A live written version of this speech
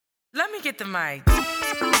me get the mic.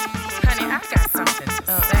 Honey, I got something to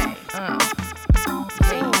say.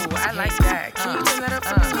 Ooh, I like that. Can you turn that up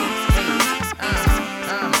for me?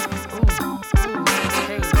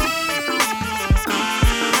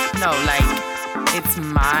 No, like, it's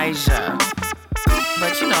Maja.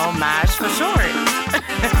 But you know, Maj for short.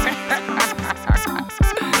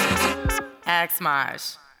 Ask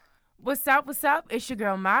Maj. What's up, what's up? It's your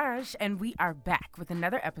girl Maj, and we are back with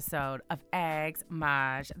another episode of Ask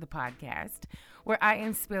Maj, the podcast, where I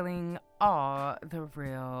am spilling all the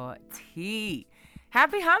real tea.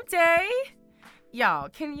 Happy hump day! Y'all,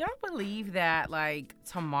 can y'all believe that, like,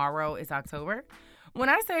 tomorrow is October? When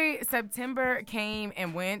I say September came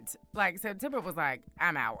and went, like, September was like,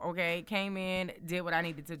 I'm out, okay? Came in, did what I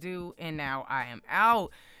needed to do, and now I am out.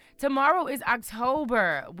 Tomorrow is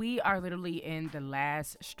October. We are literally in the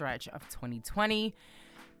last stretch of 2020.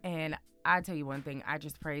 And I tell you one thing, I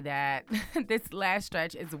just pray that this last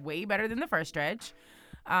stretch is way better than the first stretch.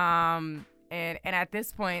 And at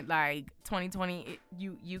this point, like 2020,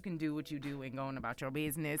 you can do what you do and going about your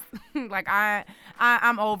business. Like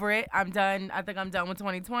I'm over it. I'm done. I think I'm done with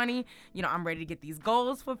 2020. You know, I'm ready to get these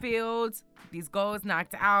goals fulfilled, these goals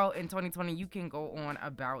knocked out. In 2020, you can go on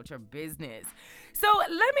about your business. So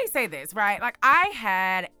let me say this, right? Like I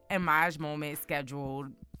had a Maj moment scheduled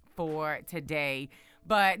for today,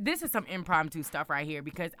 but this is some impromptu stuff right here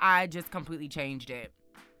because I just completely changed it.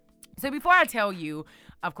 So before I tell you,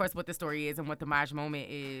 of course, what the story is and what the Maj moment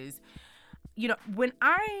is, you know, when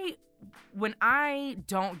I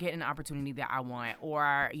don't get an opportunity that I want,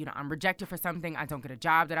 or, you know, I'm rejected for something, I don't get a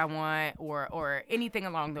job that I want, or anything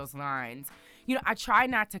along those lines, you know, I try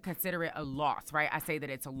not to consider it a loss, right? I say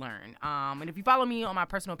that it's a learn. And if you follow me on my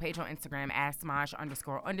personal page on Instagram, @Smaj___,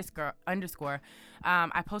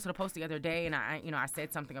 I posted a post the other day, and I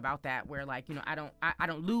said something about that where, like, you know, I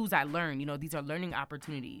don't lose, I learn. You know, these are learning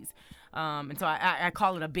opportunities. And so I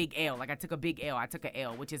call it a big L. Like I took a big L. I took a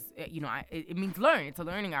L, which is, you know, it means learn. It's a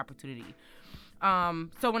learning opportunity.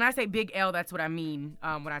 So when I say big L, that's what I mean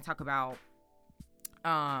when I talk about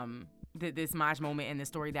this Maj moment and the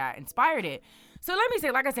story that inspired it. So let me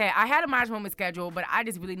say, like I said, I had a Maj moment scheduled, but I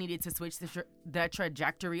just really needed to switch the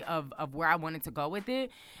trajectory of where I wanted to go with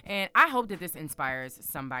it. And I hope that this inspires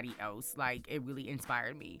somebody else. Like, it really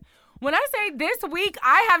inspired me. When I say this week,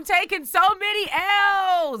 I have taken so many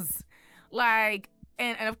L's. Like,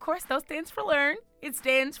 and of course, those stands for learn. It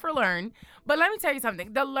stands for learn. But let me tell you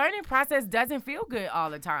something. The learning process doesn't feel good all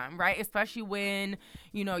the time, right? Especially when,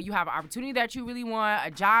 you know, you have an opportunity that you really want,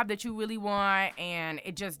 a job that you really want, and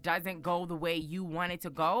it just doesn't go the way you want it to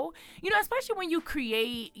go. You know, especially when you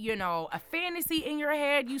create, you know, a fantasy in your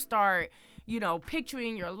head, you start, you know,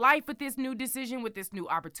 picturing your life with this new decision, with this new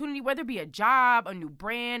opportunity, whether it be a job, a new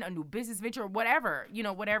brand, a new business venture, whatever, you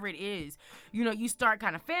know, whatever it is, you know, you start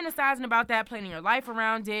kind of fantasizing about that, planning your life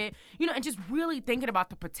around it, you know, and just really thinking about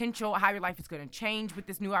the potential, how your life is going to change with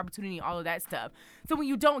this new opportunity, all of that stuff. So when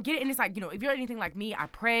you don't get it, and it's like, you know, if you're anything like me, I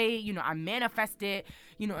pray, you know, I manifest it,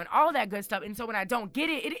 you know, and all that good stuff. And so when I don't get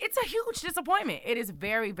it, it's a huge disappointment. It is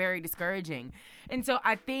very, very discouraging. And so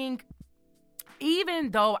I think, even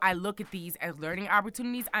though I look at these as learning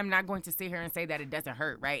opportunities, I'm not going to sit here and say that it doesn't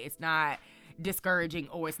hurt, right? It's not discouraging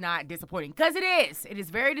or it's not disappointing, because it is. It is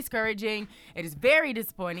very discouraging. It is very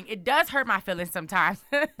disappointing. It does hurt my feelings sometimes.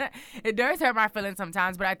 It does hurt my feelings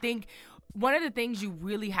sometimes, but I think one of the things you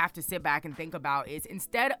really have to sit back and think about is,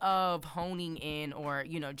 instead of honing in or,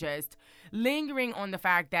 you know, just lingering on the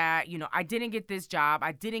fact that, you know, I didn't get this job,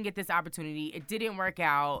 I didn't get this opportunity, it didn't work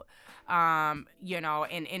out, you know,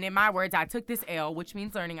 and in my words, I took this L, which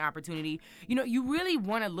means learning opportunity. You know, you really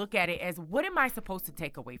want to look at it as, what am I supposed to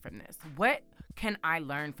take away from this? What can I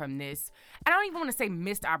learn from this? I don't even want to say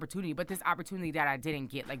missed opportunity, but this opportunity that I didn't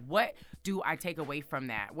get. Like, what do I take away from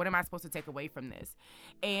that? What am I supposed to take away from this?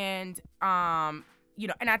 And, you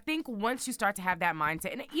know, and I think once you start to have that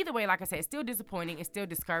mindset, and either way, like I said, it's still disappointing, it's still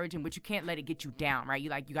discouraging, but you can't let it get you down, right? You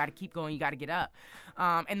got to keep going, you got to get up.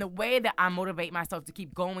 And the way that I motivate myself to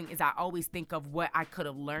keep going is I always think of what I could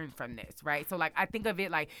have learned from this, right? So, like, I think of it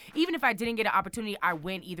like, even if I didn't get an opportunity, I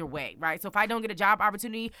win either way, right? So if I don't get a job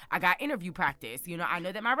opportunity, I got interview practice. You know, I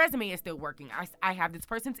know that my resume is still working. I have this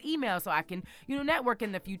person's email so I can, you know, network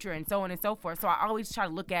in the future, and so on and so forth. So I always try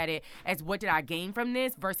to look at it as, what did I gain from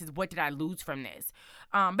this versus what did I lose from this?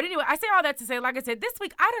 But anyway, I say all that to say, like I said, this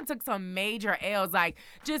week I done took some major L's, like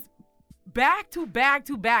just back to back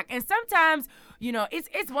to back. And sometimes, you know,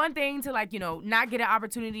 it's one thing to, like, you know, not get an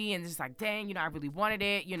opportunity and just like, dang, you know, I really wanted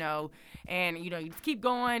it, you know, and, you know, you just keep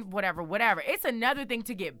going, whatever. It's another thing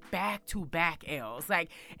to get back to back L's, like,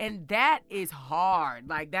 and that is hard.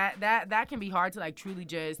 Like that can be hard to, like, truly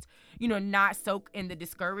just, not soak in the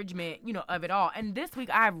discouragement, of it all. And this week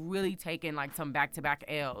I've really taken like some back-to-back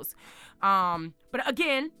L's. But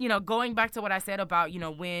again, going back to what I said about,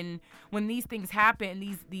 when these things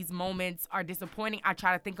happen, these moments are disappointing, I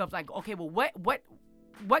try to think of like, okay, well,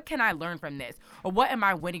 what can I learn from this? Or what am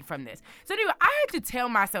I winning from this? So anyway, I had to tell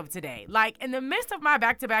myself today, like in the midst of my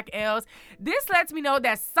back-to-back L's, this lets me know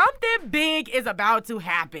that something big is about to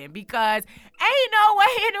happen, because ain't no way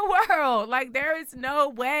in the world, like there is no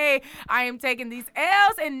way I am taking these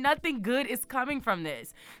L's and nothing good is coming from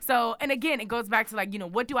this. So, and again, it goes back to like,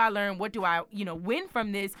 what do I learn? What do I, win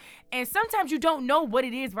from this? And sometimes you don't know what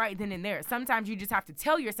it is right then and there. Sometimes you just have to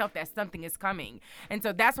tell yourself that something is coming. And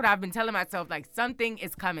so that's what I've been telling myself, like something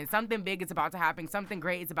is coming. Something big is about to happen. Something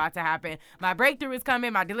great is about to happen. My breakthrough is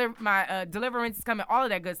coming. My deliverance is coming. All of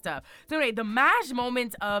that good stuff. So anyway, the MASH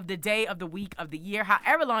moment of the day, of the week, of the year,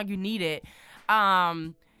 however long you need it,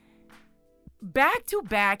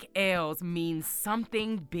 back-to-back L's means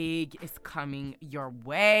something big is coming your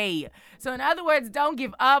way. So in other words, don't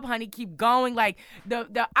give up, honey. Keep going. Like I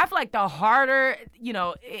feel like the harder,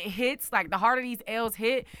 it hits, like the harder these L's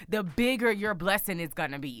hit, the bigger your blessing is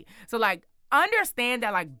gonna be. So like, understand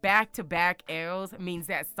that like back-to-back L's means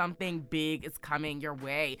that something big is coming your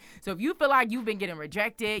way. So if you feel like you've been getting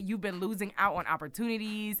rejected, you've been losing out on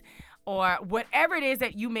opportunities, or whatever it is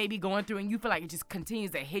that you may be going through, and you feel like it just continues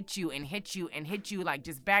to hit you and hit you and hit you, like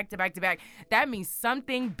just back to back to back, that means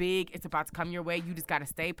something big is about to come your way. You just got to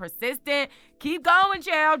stay persistent. Keep going,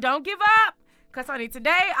 child. Don't give up. Because, honey,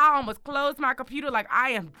 today I almost closed my computer. Like,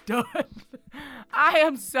 I am done. I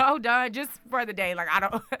am so done just for the day. Like, I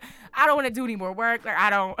don't want to do any more work. Like,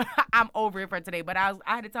 I'm over it for today. But I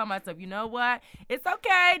had to tell myself, you know what? It's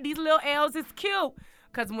okay. These little L's is cute.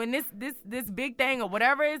 Because when this big thing or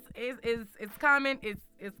whatever is coming,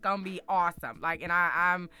 it's gonna be awesome. Like, and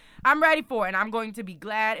I'm ready for it, and I'm going to be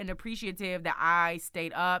glad and appreciative that I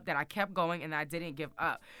stayed up, that I kept going, and I didn't give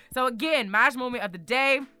up. So again, MASH moment of the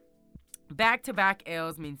day. Back-to-back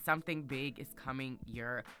L's means something big is coming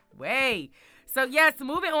your way. So yes,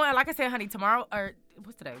 moving on. Like I said, honey, tomorrow, or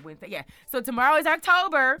what's today? Wednesday. Yeah. So tomorrow is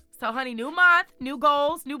October. So honey, new month, new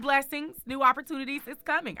goals, new blessings, new opportunities. It's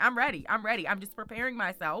coming. I'm ready. I'm just preparing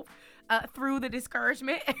myself through the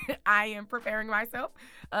discouragement. I am preparing myself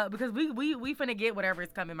because we finna get whatever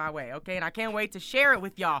is coming my way. Okay. And I can't wait to share it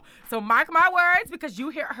with y'all. So mark my words, because you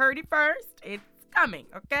heard it first. It's coming,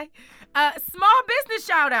 okay? Small business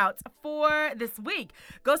shout outs for this week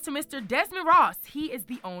goes to Mr. Desmond Ross. He is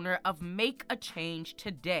the owner of Make a Change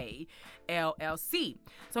Today, LLC.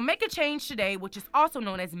 So Make a Change Today, which is also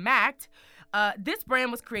known as MACT, this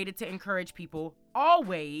brand was created to encourage people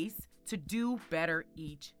always to do better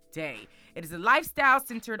each day. It is a lifestyle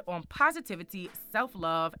centered on positivity,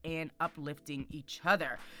 self-love, and uplifting each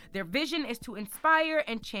other. Their vision is to inspire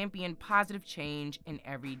and champion positive change in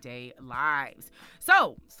everyday lives.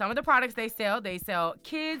 So, some of the products they sell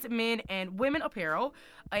kids, men, and women apparel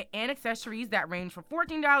and accessories that range from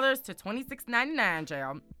 $14 to $26.99,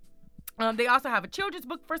 child. They also have a children's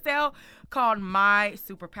book for sale called My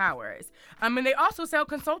Superpowers. And they also sell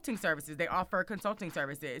consulting services. They offer consulting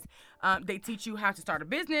services. They teach you how to start a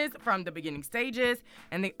business from the beginning stages,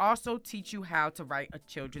 and they also teach you how to write a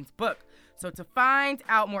children's book. So to find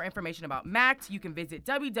out more information about MACT, you can visit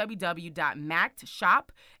www.mactshop,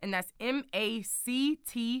 and that's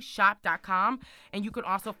MACT shop.com. And you can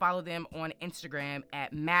also follow them on Instagram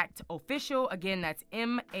at MACT Official. Again, that's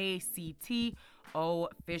MACT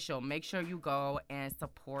Official. Make sure you go and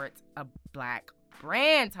support a Black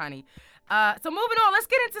brand, honey. So moving on, let's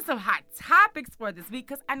get into some hot topics for this week,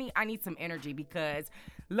 because I need some energy, because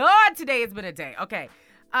Lord, today has been a day. Okay.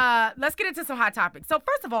 Let's get into some hot topics. So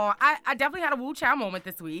first of all, I definitely had a woo chow moment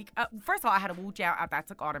this week. First of all, I had a woo chow after I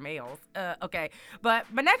took all the mails. Okay.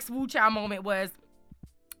 But my next woo chow moment was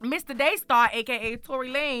Mr. Daystar, a.k.a. Tory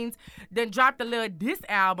Lanez, done dropped a little diss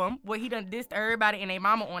album where he done dissed everybody and their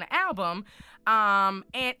mama on the album. And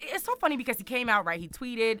it's so funny because he came out, right? He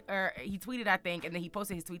tweeted, I think, and then he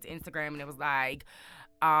posted his tweet to Instagram, and it was like,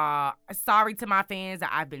 sorry to my fans that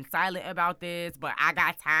I've been silent about this, but I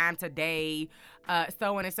got time today,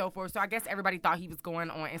 so on and so forth. So I guess everybody thought he was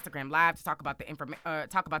going on Instagram Live to talk about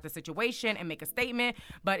the situation and make a statement,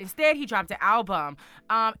 but instead he dropped an album.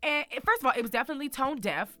 And first of all, it was definitely tone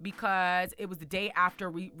deaf, because it was the day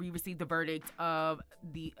after we received the verdict of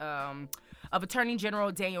the of Attorney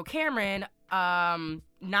General Daniel Cameron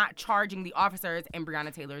not charging the officers in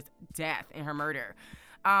Breonna Taylor's death and her murder.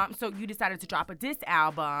 So you decided to drop a diss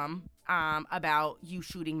album about you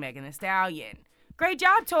shooting Megan Thee Stallion. Great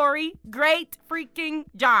job, Tory. Great freaking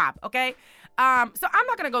job, okay? So I'm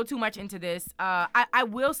not gonna go too much into this. I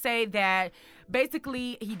will say that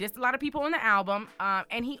basically he dissed a lot of people on the album,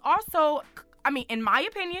 and he also, I mean, in my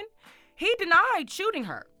opinion, he denied shooting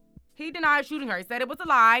her. He said it was a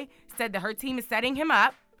lie. Said that her team is setting him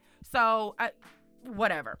up. So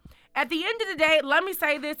whatever. At the end of the day, let me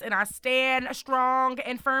say this, and I stand strong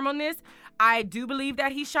and firm on this. I do believe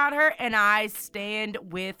that he shot her, and I stand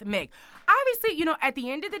with Meg. Obviously, you know, at the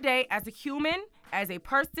end of the day, as a human, as a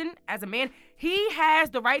person, as a man, he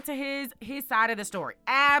has the right to his side of the story.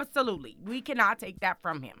 Absolutely. We cannot take that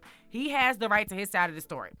from him. He has the right to his side of the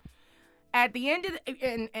story. At the end of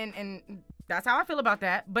the, and that's how I feel about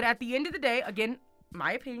that. But at the end of the day, again,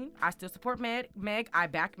 my opinion, I still support Meg. I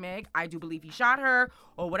back Meg. I do believe he shot her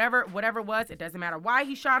or whatever it was. It doesn't matter why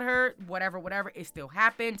he shot her, whatever, it still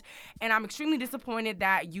happened. And I'm extremely disappointed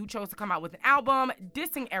that you chose to come out with an album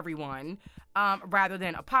dissing everyone rather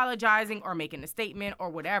than apologizing or making a statement or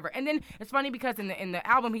whatever. And then it's funny because in the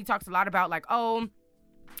album, he talks a lot about like, oh,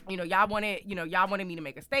 y'all wanted me to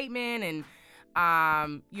make a statement and,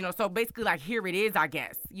 so basically like, here it is, I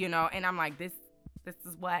guess, and I'm like, this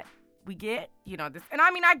is what we get, this, and I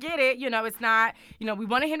mean, I get it, it's not, we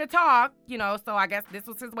wanted him to talk, so I guess this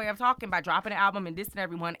was his way of talking by dropping an album and dissing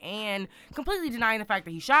everyone and completely denying the fact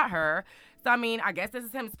that he shot her. So, I mean, I guess this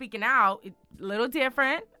is him speaking out, a little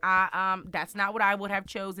different. That's not what I would have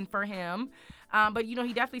chosen for him. But, he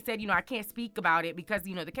definitely said, I can't speak about it because,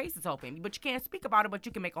 the case is open, but you can't speak about it, but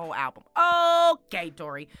you can make a whole album. Okay,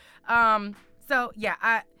 Tori. So, yeah,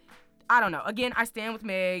 I don't know. Again, I stand with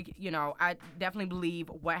Meg. I definitely believe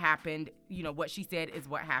what happened. What she said is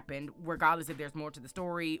what happened, regardless if there's more to the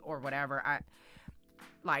story or whatever.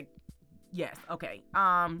 Yes, okay.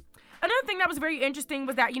 Another thing that was very interesting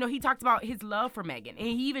was that, he talked about his love for Megan. And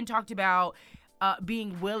he even talked about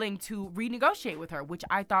being willing to renegotiate with her, which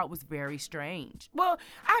I thought was very strange. Well,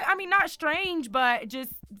 I mean, not strange, but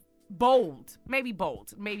just bold. Maybe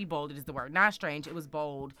bold. Maybe bold is the word. Not strange. It was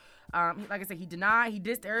bold. Like I said, he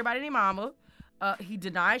dissed everybody and their mama. He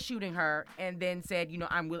denied shooting her and then said,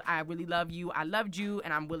 I really love you. I loved you,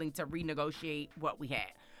 and I'm willing to renegotiate what we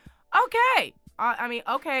had. Okay.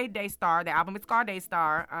 Okay, Daystar. The album is called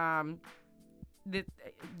Daystar.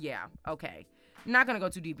 Yeah, okay. Not going to go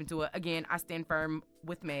too deep into it. Again, I stand firm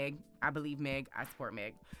with Meg. I believe Meg. I support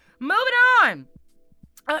Meg. Moving on.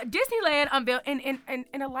 Disneyland unveiled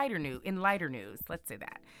in lighter news, let's say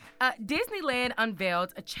that. Disneyland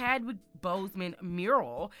unveiled a Chadwick Boseman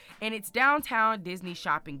mural in its downtown Disney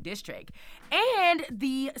shopping district. And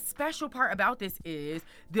the special part about this is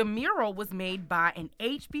the mural was made by an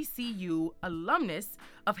HBCU alumnus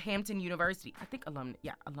of Hampton University. I think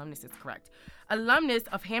alumnus is correct. Alumnus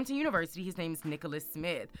of Hampton University. His name is Nicholas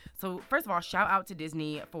Smith. So first of all, shout out to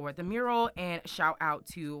Disney for the mural and shout out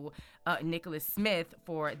to Nicholas Smith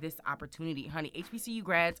for this opportunity. Honey, HBCU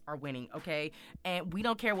grads are winning, okay? And we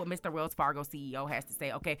don't care what Mr. Wells Fargo CEO has to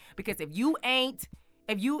say, okay? Because if you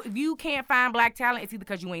can't find black talent, it's either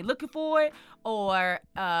because you ain't looking for it or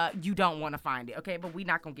you don't want to find it, okay? But we're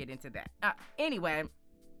not going to get into that. Anyway,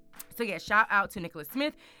 so yeah, shout out to Nicholas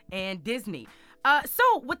Smith and Disney.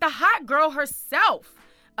 So with the hot girl herself,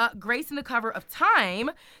 gracing the cover of Time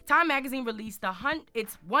magazine released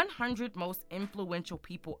its 100 most influential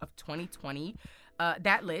people of 2020.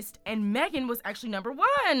 That list, and Megan was actually number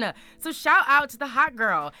 1. So shout out to the hot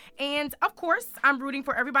girl. And of course, I'm rooting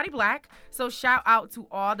for everybody black. So shout out to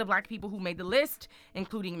all the black people who made the list,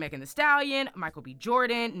 including Megan Thee Stallion, Michael B.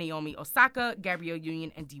 Jordan, Naomi Osaka, Gabrielle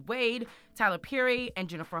Union and D. Wade, Tyler Perry, and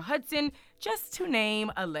Jennifer Hudson, just to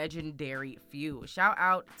name a legendary few. Shout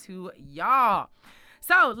out to y'all.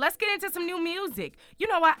 So let's get into some new music. You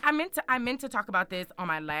know what? I meant to talk about this on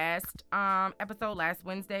my last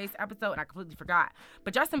Wednesday's episode, and I completely forgot.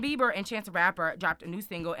 But Justin Bieber and Chance the Rapper dropped a new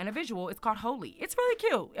single and a visual. It's called Holy. It's really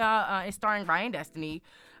cute. It's starring Ryan Destiny.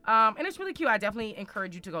 And it's really cute. I definitely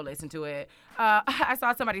encourage you to go listen to it. I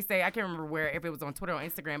saw somebody say, I can't remember where, if it was on Twitter or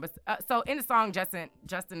Instagram, but so in the song,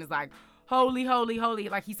 Justin is like, holy, holy, holy,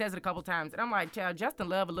 like he says it a couple times. And I'm like, child, Justin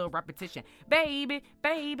love a little repetition. Baby,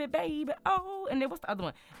 baby, baby, oh. And then what's the other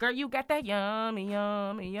one? Girl, you got that yummy,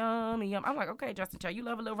 yummy, yummy, yum. I'm like, okay, Justin, child, you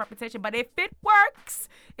love a little repetition. But if it works,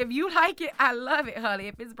 if you like it, I love it, honey.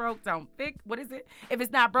 If it's broke, don't fix. What is it? If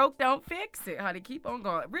it's not broke, don't fix it, honey. Keep on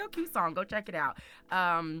going. Real cute song. Go check it out.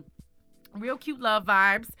 Real cute love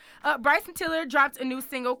vibes. Bryson Tiller dropped a new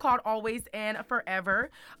single called Always and Forever.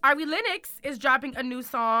 Ari Lennox is dropping a new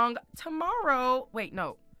song tomorrow. Wait,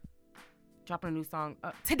 no. Dropping a new song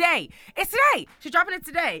today. It's today. She's dropping it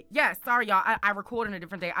today. Yes, sorry, y'all. I record on a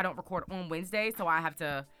different day. I don't record on Wednesday, so I have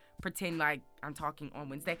to pretend like I'm talking on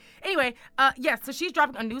Wednesday. Anyway, so she's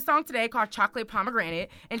dropping a new song today called Chocolate Pomegranate,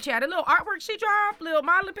 and she had a little artwork she dropped, little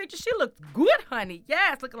modeling picture. She looked good, honey.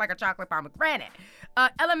 Yes, looking like a chocolate pomegranate.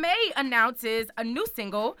 Ella Mai announces a new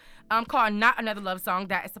single called Not Another Love Song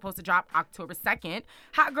that is supposed to drop October 2nd.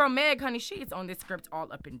 Hot girl Meg, honey, she is on this script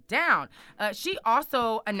all up and down. She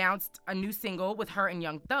also announced a new single with her and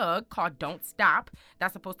Young Thug called Don't Stop.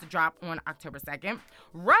 That's supposed to drop on October 2nd.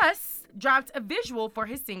 Russ dropped a visual for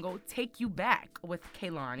his single Take You Back with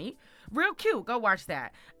Kehlani. Real cute. Go watch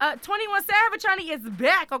that. 21 Savage, honey, is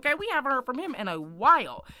back, okay? We haven't heard from him in a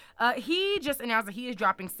while. He just announced that he is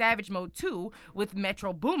dropping Savage Mode 2 with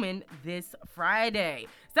Metro Boomin this Friday.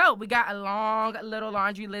 So we got a long little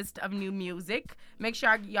laundry list of new music. Make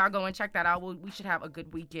sure y'all go and check that out. We should have a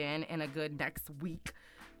good weekend and a good next week.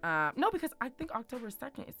 No, because I think October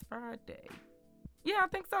 2nd is Friday. Yeah, I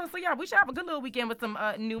think so. So, yeah, we should have a good little weekend with some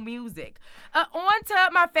new music. On to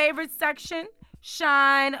my favorite section.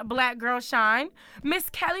 Shine, Black Girl Shine. Miss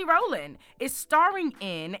Kelly Rowland is starring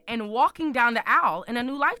in and walking down the aisle in a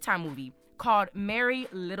new Lifetime movie called Merry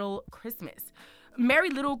Little Christmas. Merry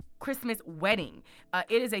Little Christmas Wedding.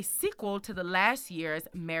 It is a sequel to the last year's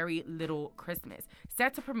Merry Little Christmas,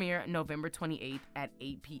 set to premiere November 28th at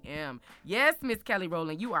 8 p.m. Yes, Miss Kelly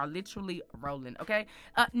Rowland, you are literally rolling, okay?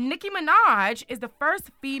 Nicki Minaj is the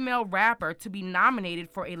first female rapper to be nominated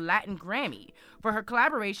for a Latin Grammy for her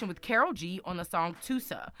collaboration with Karol G on the song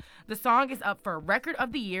Tusa. The song is up for Record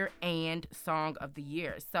of the Year and Song of the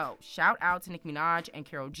Year. So, shout out to Nicki Minaj and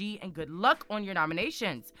Karol G, and good luck on your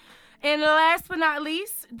nominations. And last but not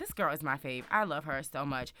least, this girl is my fave. I love her so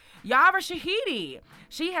much. Yara Shahidi.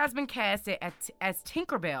 She has been casted as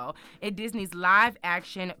Tinkerbell in Disney's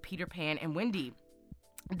live-action Peter Pan and Wendy.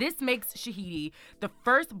 This makes Shahidi the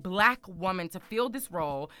first Black woman to fill this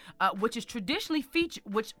role, which traditionally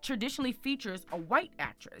features a white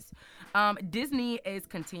actress. Disney is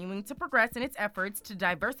continuing to progress in its efforts to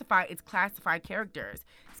diversify its classic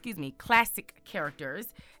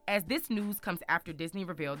characters, as this news comes after Disney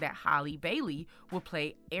revealed that Halle Bailey will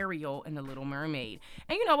play Ariel in The Little Mermaid.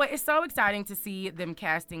 And you know what? It's so exciting to see them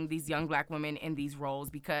casting these young Black women in these roles,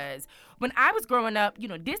 because when I was growing up,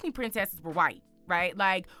 Disney princesses were white. Right?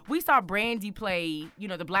 Like, we saw Brandy play,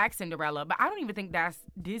 the Black Cinderella, but I don't even think that's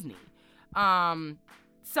Disney.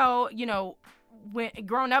 So, when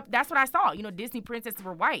growing up, that's what I saw. Disney princesses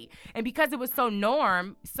were white. And because it was so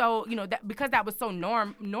normal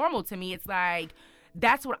to me, it's like,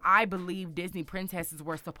 that's what I believe Disney princesses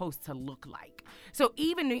were supposed to look like. So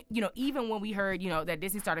even when we heard, that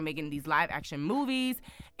Disney started making these live action movies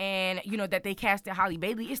and, that they casted Halle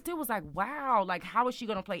Bailey, it still was like, wow, like, how is she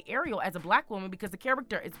going to play Ariel as a Black woman, because the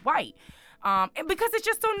character is white? And because it's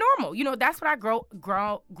just so normal. That's what I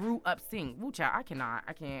grew up seeing. Woo, child,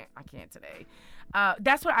 I can't today.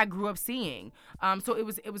 That's what I grew up seeing. So it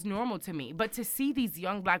was normal to me. But to see these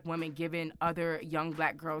young Black women giving other young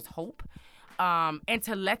Black girls hope, and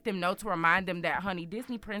to let them know, to remind them that, honey,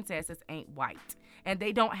 Disney princesses ain't white. And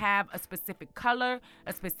they don't have a specific color,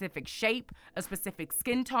 a specific shape, a specific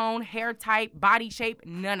skin tone, hair type, body shape,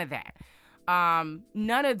 none of that.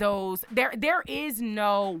 None of those. There is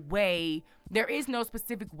no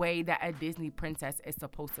specific way that a Disney princess is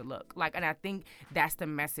supposed to look. Like, and I think that's the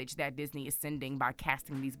message that Disney is sending by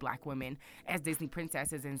casting these Black women as Disney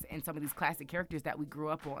princesses and some of these classic characters that we grew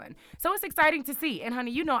up on. So it's exciting to see. And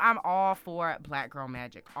honey, I'm all for Black girl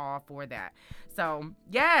magic, all for that. So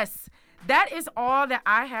yes, that is all that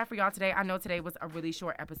I have for y'all today. I know today was a really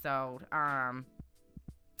short episode.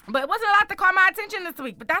 But it wasn't a lot to call my attention this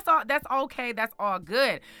week. But that's all. That's okay. That's all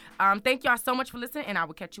good. Thank y'all so much for listening, and I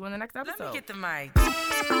will catch you on the next episode. Let me get the mic.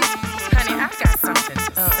 Honey, I got something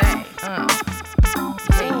to say.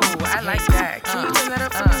 Hey, ooh, I like that. Can you turn that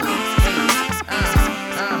up for me? Hey.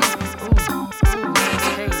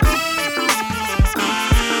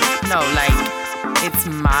 No, like, it's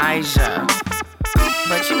Maja.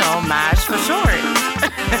 But Maj for short.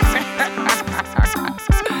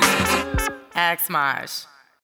 Ask Maj.